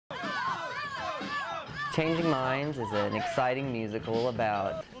Changing Minds is an exciting musical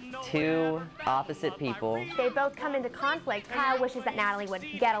about two opposite people. They both come into conflict. Kyle wishes that Natalie would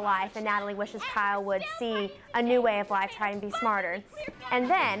get a life, and Natalie wishes Kyle would see a new way of life, try and be smarter. And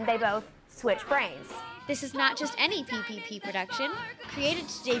then they both switch brains. This is not just any PPP production. Created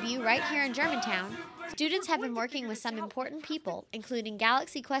to debut right here in Germantown, students have been working with some important people, including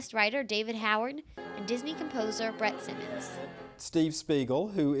Galaxy Quest writer David Howard and Disney composer Brett Simmons. Steve Spiegel,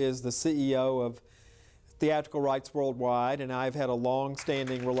 who is the CEO of Theatrical Rights Worldwide, and I've had a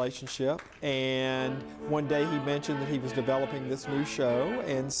long-standing relationship, and one day he mentioned that he was developing this new show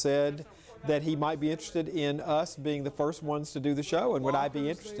and said that he might be interested in us being the first ones to do the show, and would I be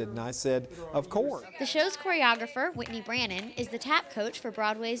interested? And I said, of course. The show's choreographer, Whitney Brannon, is the tap coach for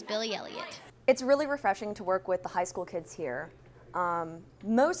Broadway's Billy Elliot. It's really refreshing to work with the high school kids here,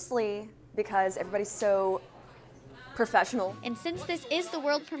 mostly because everybody's so professional. And since this is the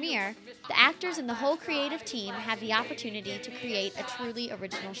world premiere, the actors and the whole creative team have the opportunity to create a truly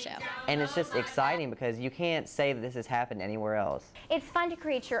original show. And it's just exciting because you can't say that this has happened anywhere else. It's fun to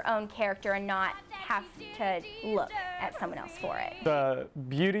create your own character and not have to look at someone else for it. The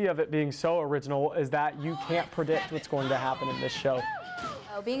beauty of it being so original is that you can't predict what's going to happen in this show.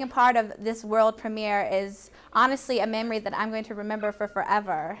 Being a part of this world premiere is honestly a memory that I'm going to remember for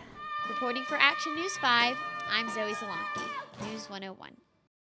forever. Reporting for Action News 5, I'm Zoe Zelonky, News 101.